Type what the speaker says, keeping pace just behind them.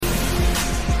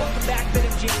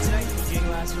GM tonight. Jay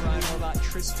Glasser, Ryan Horvath,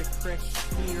 Trista Crick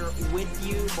here with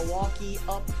you. Milwaukee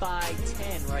up by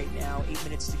 10 right now. 8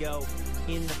 minutes to go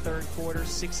in the third quarter.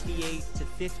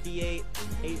 68-58.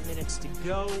 8 minutes to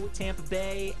go. Tampa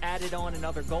Bay added on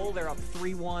another goal. They're up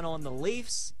 3-1 on the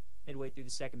Leafs. Midway through the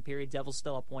second period. Devils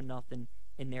still up 1-0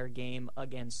 in their game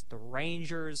against the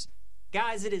Rangers.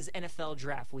 Guys, it is NFL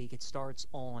Draft Week. It starts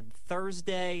on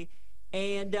Thursday.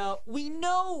 And we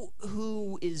know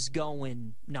who is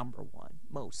going number one,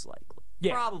 most likely.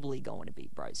 Yeah. Probably going to be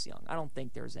Bryce Young. I don't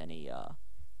think there's any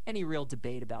real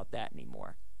debate about that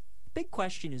anymore. The big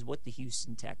question is what the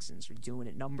Houston Texans are doing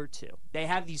at number 2. They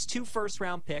have these 2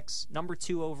 first-round picks, number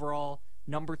 2 overall,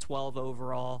 number 12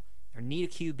 overall. They need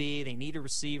a QB. They need a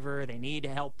receiver. They need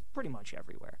help pretty much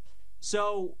everywhere.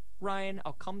 So, Ryan,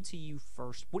 I'll come to you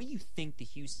first. What do you think the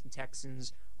Houston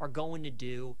Texans are going to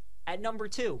do at number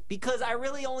 2? Because I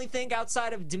really only think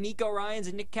outside of D'Amico Ryans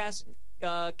and Nick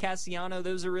Cassiano,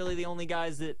 those are really the only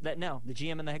guys that know, the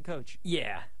GM and the head coach.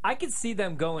 Yeah, I could see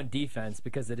them going defense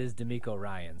because it is D'Amico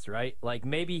Ryans, right? Like,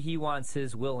 maybe he wants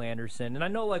his Will Anderson. And I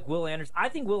know, like, I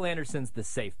think Will Anderson's the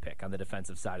safe pick on the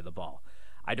defensive side of the ball.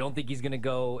 I don't think he's going to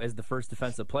go as the first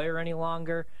defensive player any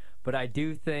longer, but I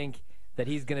do think that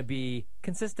he's going to be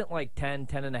consistent, like 10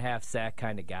 and a half sack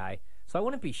kind of guy. So I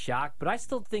wouldn't be shocked, but I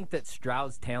still think that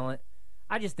Stroud's talent,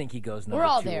 I just think he goes number 2.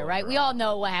 We're all there, right? We all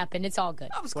know what happened. It's all good.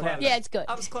 I was close. Yeah, it's good.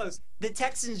 I was close. The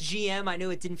Texans GM, I knew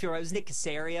it didn't feel right. It was Nick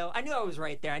Caserio. I knew I was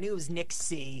right there. I knew it was Nick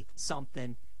C.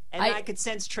 something. And I could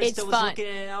sense Trista was looking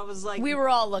at it, and I was like... We were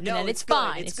all looking at it. It's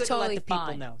fine. It's good totally to let the people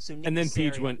fine. know. So Nick and then Caserio.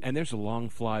 Peach went, and there's a long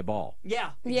fly ball. Yeah.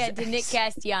 Yeah, to Nick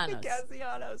Castellanos. Nick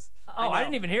Castellanos. Oh, I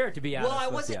didn't even hear it, to be honest. Well, I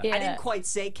wasn't. Yeah. I didn't quite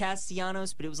say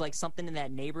Castellanos, but it was like something in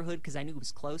that neighborhood because I knew it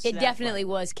was close. It definitely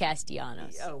was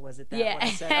Castellanos. Oh, was it that? Yeah, what I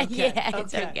said? Okay. yeah,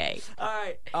 it's okay. All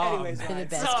right. Anyways, To the Ryan,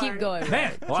 best. sorry. Keep going.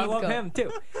 Man, well, I Keep love going. him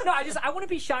too. No, I wouldn't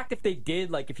be shocked if they did,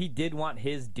 like, if he did want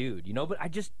his dude, you know, but I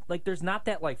just, like, there's not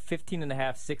that, like, 15 and a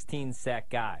half, 16 sack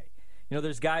guy. You know,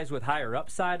 there's guys with higher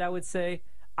upside, I would say.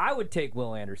 I would take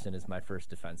Will Anderson as my first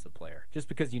defensive player, just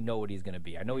because you know what he's going to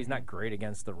be. I know he's not great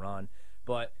against the run,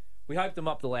 but we hyped him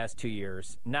up the last 2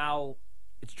 years. Now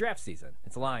it's draft season.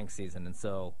 It's lying season, and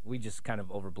so we just kind of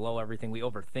overblow everything. We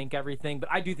overthink everything, but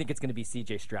I do think it's going to be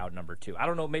CJ Stroud number 2. I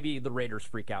don't know, maybe the Raiders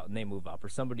freak out and they move up, or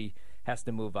somebody has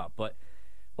to move up, but,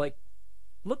 like,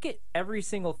 look at every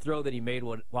single throw that he made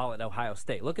while at Ohio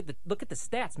State. Look at the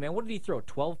stats, man. What did he throw?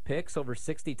 12 picks, over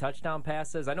 60 touchdown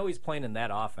passes. I know he's playing in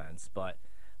that offense, but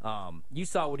you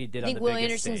saw what he did on the biggest Will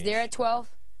Anderson's stage. there at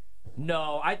 12?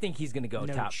 No, I think he's going to go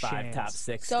No top 5, chance. top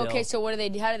 6. So still. okay, so what do they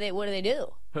do?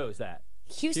 Who's that?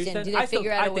 Houston. Do they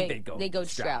figure out a way? They go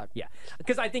Stroud. Yeah,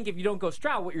 because I think if you don't go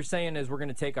Stroud, what you're saying is we're going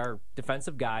to take our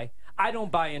defensive guy. I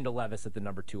don't buy into Levis at the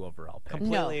number 2 overall pick.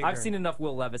 Completely agree. I've seen enough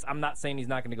Will Levis. I'm not saying he's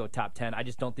not going to go top 10. I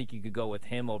just don't think you could go with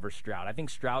him over Stroud. I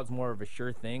think Stroud's more of a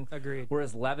sure thing. Agreed.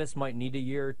 Whereas Levis might need a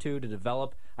year or 2 to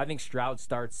develop. I think Stroud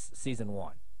starts season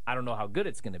 1. I don't know how good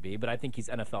it's going to be, but I think he's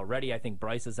NFL ready. I think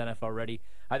Bryce is NFL ready.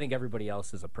 I think everybody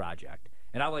else is a project.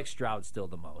 And I like Stroud still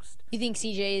the most. You think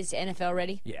CJ is NFL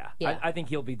ready? Yeah. Yeah. I think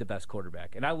he'll be the best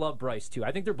quarterback. And I love Bryce, too.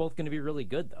 I think they're both going to be really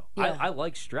good, though. Yeah. I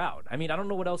like Stroud. I mean, I don't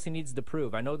know what else he needs to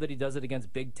prove. I know that he does it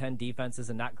against Big Ten defenses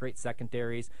and not great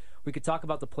secondaries. We could talk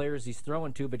about the players he's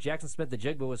throwing to, but Jackson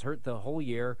Smith-Njigba was hurt the whole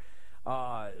year.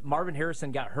 Marvin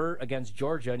Harrison got hurt against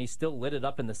Georgia, and he still lit it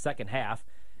up in the second half.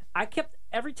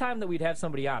 Every time that we'd have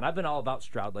somebody on, I've been all about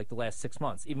Stroud like the last 6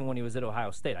 months, even when he was at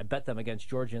Ohio State. I bet them against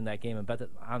Georgia in that game and bet that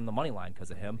on the money line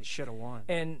because of him. They should have won.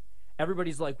 And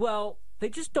everybody's like, well, they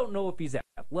just don't know if he's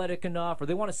athletic enough, or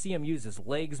they want to see him use his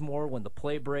legs more when the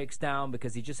play breaks down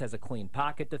because he just has a clean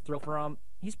pocket to throw from.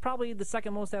 He's probably the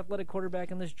second most athletic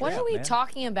quarterback in this draft. What are we man.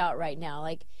 talking about right now?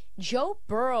 Like, Joe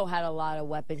Burrow had a lot of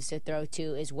weapons to throw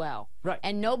to as well. Right.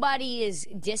 And nobody is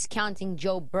discounting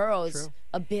Joe Burrow's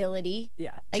ability.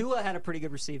 Yeah. Tua had a pretty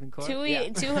good receiving core. Tua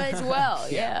as well,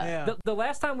 yeah. The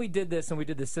last time we did this and we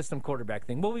did the system quarterback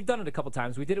thing, well, we've done it a couple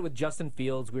times. We did it with Justin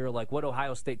Fields. We were like, what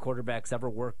Ohio State quarterbacks ever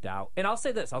worked out? And I'll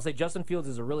say this. I'll say Justin Fields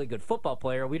is a really good football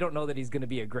player. We don't know that he's going to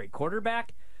be a great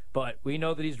quarterback, but we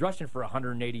know that he's rushing for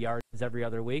 180 yards every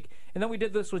other week. And then we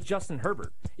did this with Justin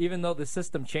Herbert, even though the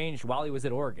system changed while he was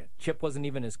at Oregon. Chip wasn't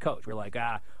even his coach. We're like,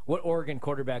 what Oregon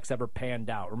quarterbacks ever panned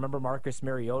out? Remember Marcus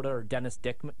Mariota or Dennis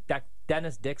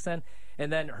Dixon?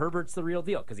 And then Herbert's the real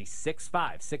deal because he's 6'5",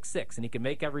 6'6", and he can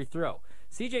make every throw.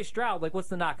 CJ Stroud, like, what's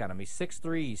the knock on him? He's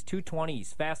 6'3", he's 220,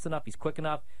 he's fast enough, he's quick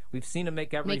enough. We've seen him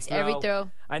make every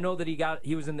throw. I know that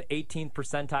he was in the 18th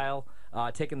percentile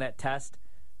taking that test.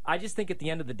 I just think at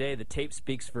the end of the day, the tape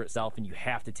speaks for itself, and you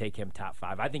have to take him top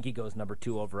 5. I think he goes number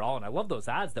 2 overall, and I love those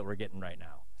odds that we're getting right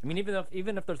now. I mean,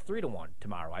 even if they're 3-1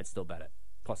 tomorrow, I'd still bet it.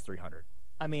 plus 300.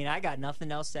 I mean, I got nothing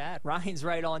else to add. Ryan's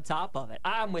right on top of it.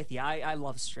 I'm with you. I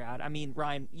love Stroud. I mean,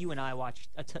 Ryan, you and I watch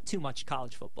too much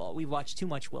college football. We watch too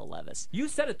much Will Levis. You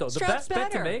said it, though. Stroud's the best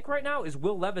bet to better. make right now is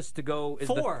Will Levis to go as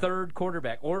the third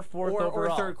quarterback or fourth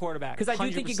overall. Or third quarterback. Because I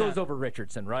do think he goes over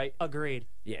Richardson, right? Agreed.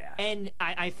 Yeah. And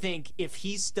I think if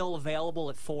he's still available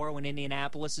at 4 when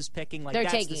Indianapolis is picking, like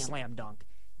that's the slam dunk.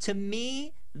 To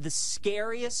me, the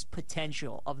scariest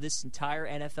potential of this entire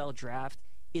NFL draft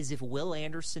is if Will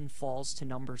Anderson falls to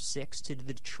number 6 to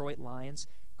the Detroit Lions.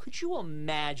 Could you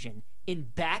imagine in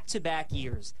back-to-back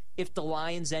years if the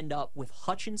Lions end up with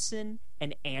Hutchinson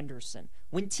and Anderson?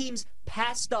 When teams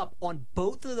passed up on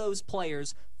both of those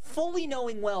players, fully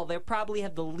knowing well they probably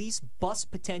have the least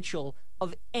bust potential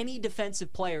of any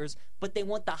defensive players, but they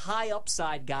want the high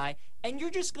upside guy, and you're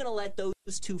just going to let those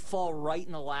two fall right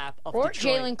in the lap of Detroit.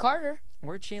 Jalen Carter.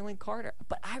 Or Jalen Carter.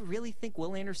 But I really think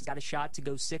Will Anderson's got a shot to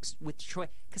go 6 with Detroit.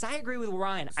 Because I agree with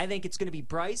Ryan. I think it's going to be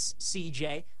Bryce,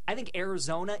 CJ. I think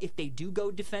Arizona, if they do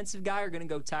go defensive guy, are going to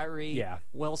go Tyree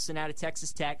Wilson out of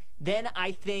Texas Tech. Then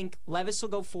I think Levis will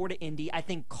go 4 to Indy. I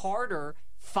think Carter,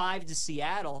 5 to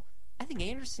Seattle. I think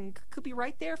Anderson could be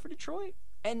right there for Detroit.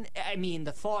 And, I mean,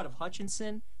 the thought of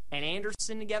Hutchinson and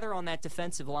Anderson together on that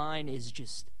defensive line is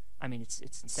just, I mean, it's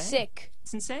insane. Sick.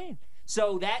 It's insane.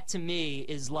 So that, to me,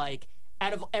 is like,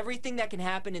 out of everything that can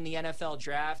happen in the NFL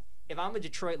draft, if I'm a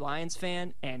Detroit Lions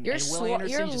fan and Will Anderson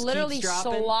you're just literally keeps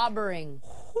dropping, slobbering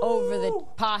over the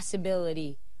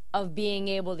possibility of being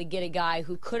able to get a guy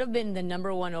who could have been the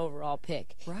number 1 overall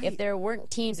pick. Right. If there weren't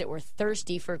teams that were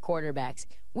thirsty for quarterbacks,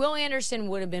 Will Anderson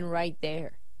would have been right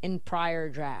there in prior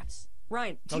drafts.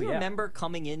 Ryan, do you remember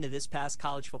coming into this past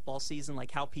college football season,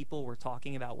 like how people were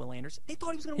talking about Will Anderson? They thought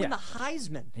he was going to win the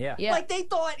Heisman. Yeah. Like they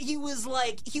thought he was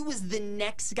the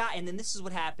next guy. And then this is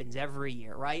what happens every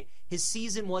year, right? His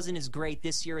season wasn't as great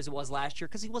this year as it was last year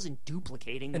because he wasn't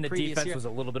duplicating the previous year. And the defense was a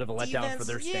little bit of a letdown for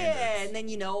their standards. Yeah, and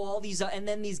then all these, and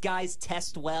then these guys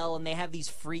test well, and they have these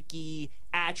freaky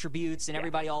attributes, and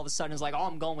everybody all of a sudden is like, "Oh,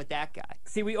 I'm going with that guy."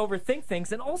 See, we overthink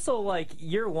things, and also like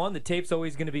year one, the tape's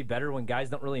always going to be better when guys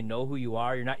don't really know who you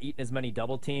are. You're not eating as many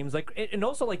double teams, and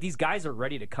also like these guys are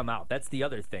ready to come out. That's the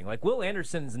other thing. Like Will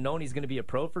Anderson's known he's going to be a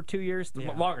pro for 2 years,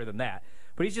 longer than that.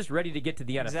 But he's just ready to get to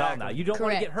the NFL now. You don't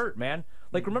want to get hurt, man.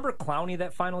 Like, remember Clowney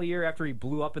that final year after he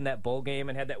blew up in that bowl game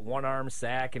and had that one-arm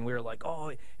sack, and we were like,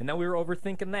 oh, and then we were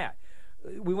overthinking that.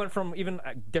 We went from even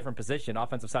a different position,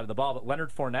 offensive side of the ball, but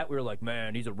Leonard Fournette, we were like,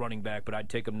 man, he's a running back, but I'd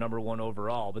take him number 1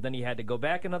 overall. But then he had to go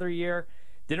back another year,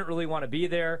 didn't really want to be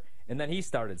there, and then he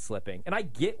started slipping. And I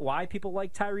get why people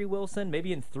like Tyree Wilson,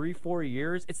 maybe in 3-4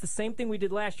 years. It's the same thing we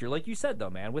did last year. Like you said, though,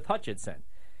 man, with Hutchinson.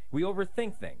 We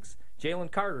overthink things.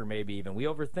 Jalen Carter, maybe even. We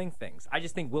overthink things. I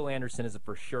just think Will Anderson is a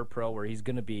for sure pro where he's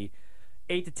going to be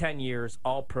 8 to 10 years,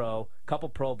 all pro, couple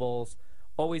Pro Bowls,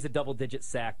 always a double-digit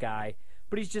sack guy.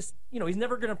 But he's just, he's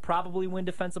never going to probably win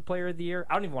Defensive Player of the Year.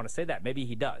 I don't even want to say that. Maybe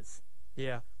he does.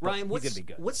 Yeah. But Ryan, he's gonna be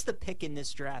good. What's the pick in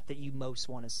this draft that you most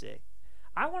want to see?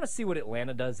 I want to see what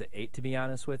Atlanta does at 8, to be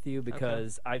honest with you,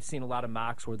 because I've seen a lot of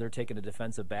mocks where they're taking a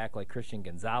defensive back like Christian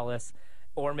Gonzalez.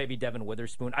 Or maybe Devin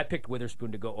Witherspoon. I picked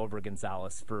Witherspoon to go over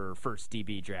Gonzalez for first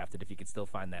DB drafted if you could still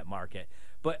find that market.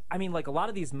 But, I mean, like a lot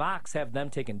of these mocks have them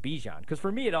taking Bijan. Because for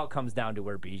me, it all comes down to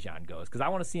where Bijan goes. Because I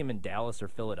want to see him in Dallas or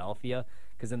Philadelphia.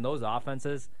 Because in those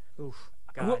offenses... Oof.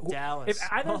 God, Dallas.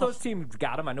 If either of those teams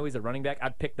got him, I know he's a running back,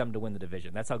 I'd pick them to win the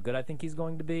division. That's how good I think he's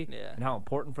going to be and how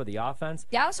important for the offense.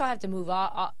 Dallas will have to move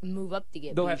up to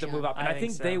get They'll Bijan. have to move up. And I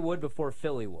think so. they would before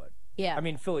Philly would. Yeah. I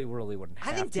mean, Philly really wouldn't have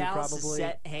to, I think Dallas is probably.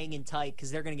 set hanging tight because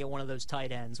they're going to get one of those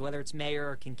tight ends, whether it's Mayer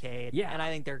or Kincaid. Yeah. And I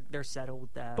think they're settled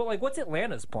with that. But, like, what's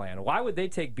Atlanta's plan? Why would they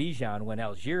take Bijan when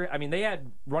Algier... I mean, they had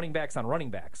running backs on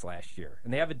running backs last year,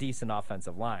 and they have a decent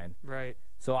offensive line. Right.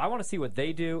 So I want to see what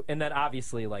they do. And then,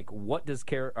 obviously, like, what does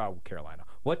Carolina...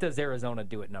 What does Arizona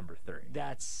do at number 3?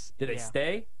 Did they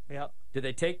stay? Yep. Did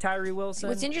they take Tyree Wilson?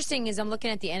 What's interesting is I'm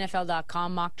looking at the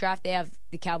NFL.com mock draft. They have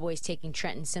the Cowboys taking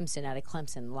Trenton Simpson out of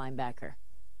Clemson, linebacker.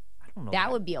 I don't know.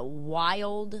 That would be a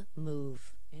wild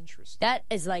move. Interesting. That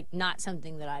is like not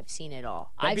something that I've seen at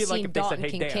all. That'd be I've like seen if they said, Dalton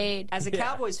 "Hey, Dan." Kincaid. As a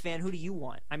Cowboys fan, who do you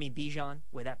want? I mean, Bijan,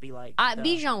 would that be like...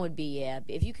 Bijan would be,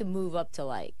 if you could move up to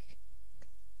like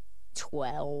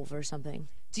 12 or something.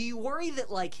 Do you worry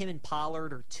that like him and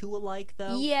Pollard are too alike,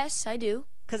 though? Yes, I do.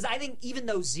 Because I think even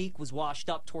though Zeke was washed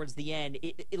up towards the end,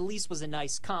 it at least was a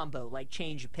nice combo, like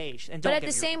change of pace. And but at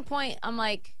the same point, I'm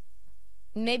like,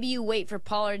 maybe you wait for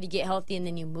Pollard to get healthy and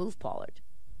then you move Pollard.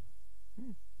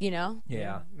 You know?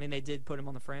 Yeah. I mean, they did put him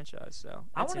on the franchise, so.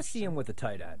 I want to see him with a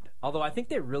tight end. Although I think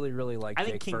they really, really like Jake I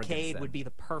think Kincaid Ferguson. would be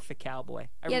the perfect Cowboy.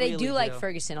 They do like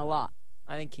Ferguson a lot.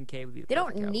 I think Kincaid would be the They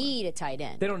perfect don't outlet. need a tight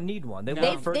end. They don't need one. They No.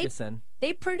 love Ferguson.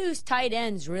 They produce tight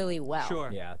ends really well.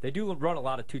 Sure. Yeah, they do run a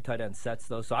lot of 2 tight end sets,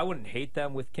 though, so I wouldn't hate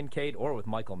them with Kincaid or with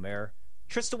Michael Mayer.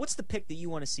 Trista, what's the pick that you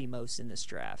want to see most in this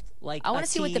draft? Like, I want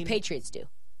to see what the team- Patriots do.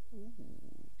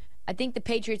 I think the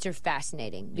Patriots are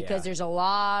fascinating because Yeah. there's a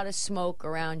lot of smoke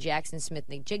around Jackson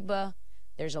Smith-Njigba.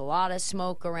 There's a lot of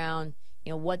smoke around,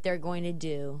 what they're going to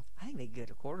do. I think they get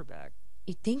a quarterback.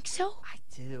 You think so? I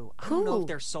do. I don't know Who? if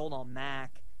they're sold on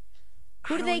Mac.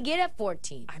 Who do they get at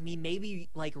 14? I mean, maybe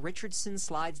like Richardson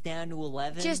slides down to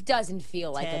 11. Just doesn't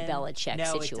feel like 10. a Belichick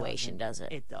No, situation, does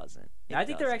it? It doesn't. I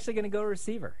think they're actually going to go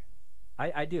receiver.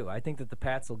 I do. I think that the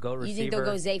Pats will go receiver. You think they'll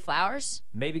go Zay Flowers?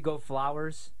 Maybe go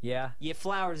Flowers. Yeah. Yeah,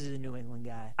 Flowers is a New England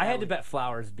guy. I had to bet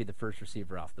Flowers would be the first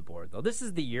receiver off the board, though. This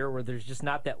is the year where there's just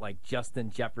not that, like,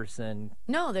 Justin Jefferson.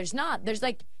 No, there's not. There's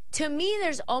to me,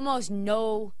 there's almost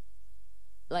no,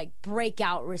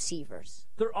 breakout receivers.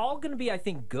 They're all going to be, I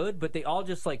think, good, but they all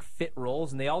just, like, fit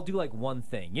roles, and they all do, like, one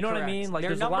thing. You know what I Correct. mean? Like,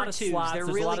 They're there's a number lot of twos. slots. They're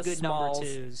there's really a lot of good smalls.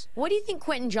 number twos. What do you think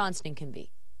Quentin Johnston can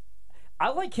be? I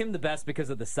like him the best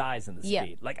because of the size and the Yeah.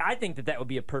 speed. Like, I think that would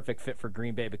be a perfect fit for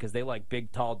Green Bay because they like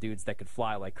big, tall dudes that could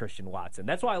fly like Christian Watson.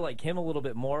 That's why I like him a little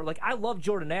bit more. Like, I love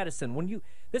Jordan Addison.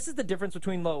 This is the difference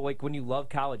between, like, when you love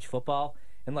college football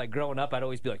and, like, growing up, I'd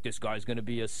always be like, this guy's going to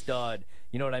be a stud.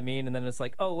 You know what I mean? And then it's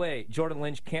like, oh, wait, Jordan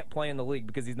Lynch can't play in the league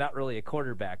because he's not really a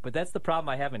quarterback. But that's the problem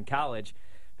I have in college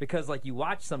because, like, you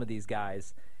watch some of these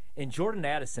guys, and Jordan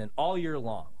Addison all year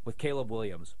long with Caleb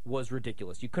Williams was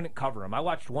ridiculous. You couldn't cover him. I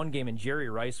watched one game and Jerry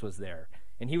Rice was there,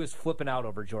 and he was flipping out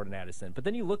over Jordan Addison. But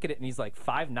then you look at it, and he's like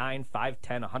 5'9",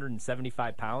 5'10",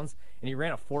 175 pounds, and he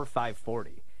ran a 4.5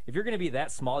 40. If you're going to be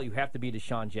that small, you have to be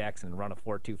Deshaun Jackson and run a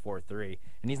 4.2, 4.3,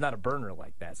 and he's not a burner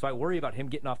like that. So I worry about him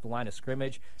getting off the line of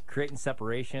scrimmage, creating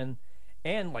separation,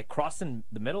 and, like, crossing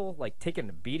the middle, like, taking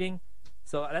a beating.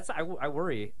 So I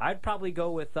worry. I'd probably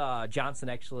go with Johnson,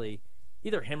 actually.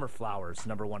 Either him or Flowers,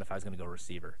 number one, if I was going to go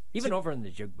receiver. Even over in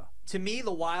the Jigba. To me,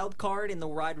 the wild card in the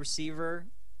wide receiver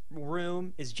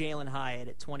room is Jalen Hyatt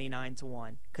at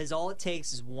 29-1. Because all it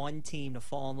takes is one team to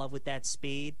fall in love with that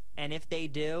speed. And if they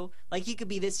do, like, he could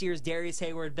be this year's Darius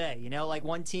Hayward-Bay. You know, like,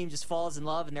 one team just falls in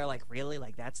love and they're like, really?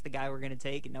 Like, that's the guy we're going to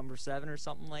take at number 7 or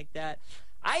something like that?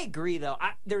 I agree, though.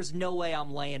 There's no way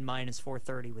I'm laying minus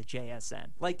 430 with JSN.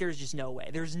 Like, there's just no way.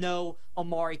 There's no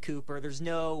Amari Cooper. There's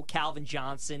no Calvin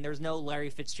Johnson. There's no Larry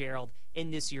Fitzgerald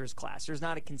in this year's class. There's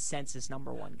not a consensus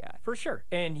number one guy. For sure.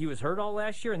 And he was hurt all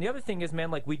last year. And the other thing is, man,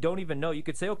 like, we don't even know. You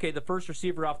could say, okay, the first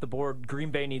receiver off the board,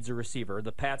 Green Bay needs a receiver.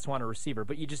 The Pats want a receiver.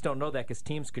 But you just don't know that because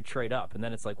teams could trade up. And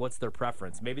then it's like, what's their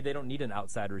preference? Maybe they don't need an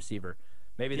outside receiver.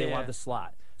 Maybe they want the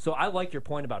slot. So I like your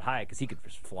point about Hyatt because he could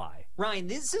just fly. Ryan,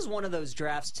 this is one of those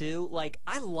drafts, too. Like,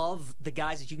 I love the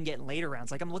guys that you can get in later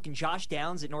rounds. Like, I'm looking Josh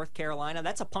Downs at North Carolina.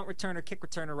 That's a punt returner, kick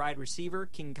returner, wide receiver.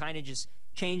 Can kind of just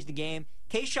change the game.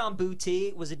 Keyshawn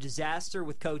Boutte was a disaster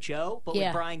with Coach O, but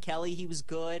with Brian Kelly, he was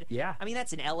good. Yeah. I mean,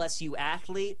 that's an LSU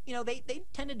athlete. You know, they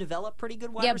tend to develop pretty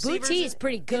good wide receivers. Boutte is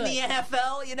pretty good. In the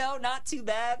NFL, you know, not too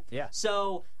bad. Yeah.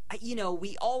 So, you know,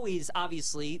 we always,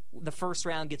 obviously, the first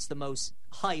round gets the most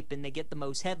hype and they get the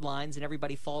most headlines and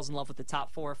everybody falls in love with the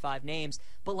top 4 or 5 names.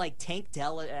 But, like, Tank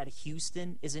Dell at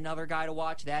Houston is another guy to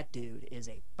watch. That dude is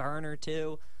a burner,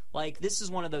 too. Like, this is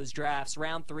one of those drafts,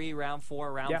 round 3, round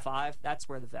 4, round 5. That's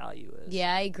where the value is.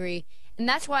 Yeah, I agree. And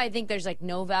that's why I think there's, like,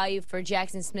 no value for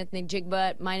Jackson Smith-Njigba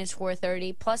at minus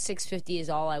 430. Plus 650 is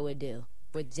all I would do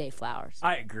with Zay Flowers.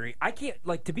 I agree. I can't,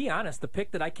 like, to be honest, the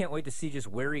pick that I can't wait to see just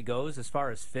where he goes as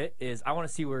far as fit is I want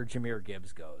to see where Jahmyr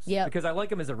Gibbs goes. Yeah. Because I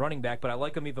like him as a running back, but I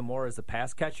like him even more as a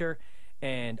pass catcher.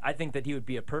 And I think that he would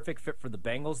be a perfect fit for the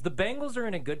Bengals. The Bengals are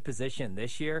in a good position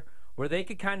this year where they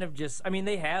could kind of just, I mean,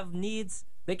 they have needs.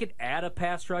 They could add a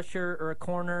pass rusher or a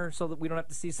corner so that we don't have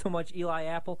to see so much Eli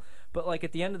Apple. But, like,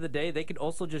 at the end of the day, they could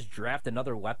also just draft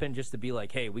another weapon just to be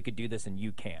like, hey, we could do this and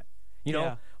you can't. You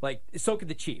know, like, so could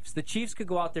the Chiefs. The Chiefs could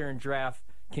go out there and draft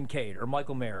Kincaid or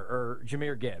Michael Mayer or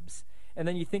Jahmyr Gibbs. And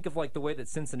then you think of, like, the way that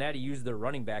Cincinnati used their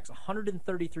running backs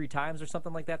 133 times or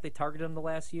something like that. They targeted them the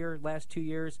last 2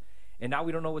 years. And now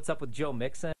we don't know what's up with Joe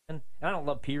Mixon. And I don't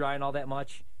love P. Ryan all that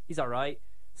much. He's all right.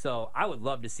 So I would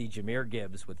love to see Jahmyr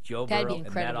Gibbs with Joe Burrow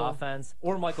in that offense.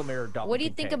 Or Michael Mayer or Dalton What do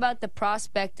you Kincaid. think about the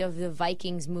prospect of the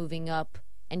Vikings moving up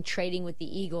and trading with the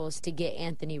Eagles to get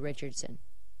Anthony Richardson?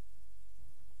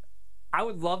 I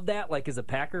would love that, like, as a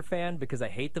Packer fan, because I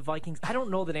hate the Vikings. I don't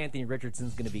know that Anthony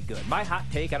Richardson's going to be good. My hot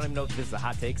take, I don't even know if this is a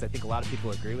hot take, because I think a lot of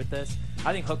people agree with this.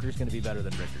 I think Hooker's going to be better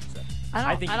than Richardson.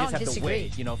 I think you just have to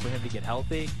wait, you know, for him to get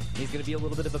healthy. He's going to be a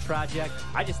little bit of a project.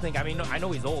 I just think, I mean, I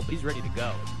know he's old, but he's ready to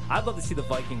go. I'd love to see the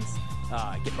Vikings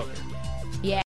get Hooker.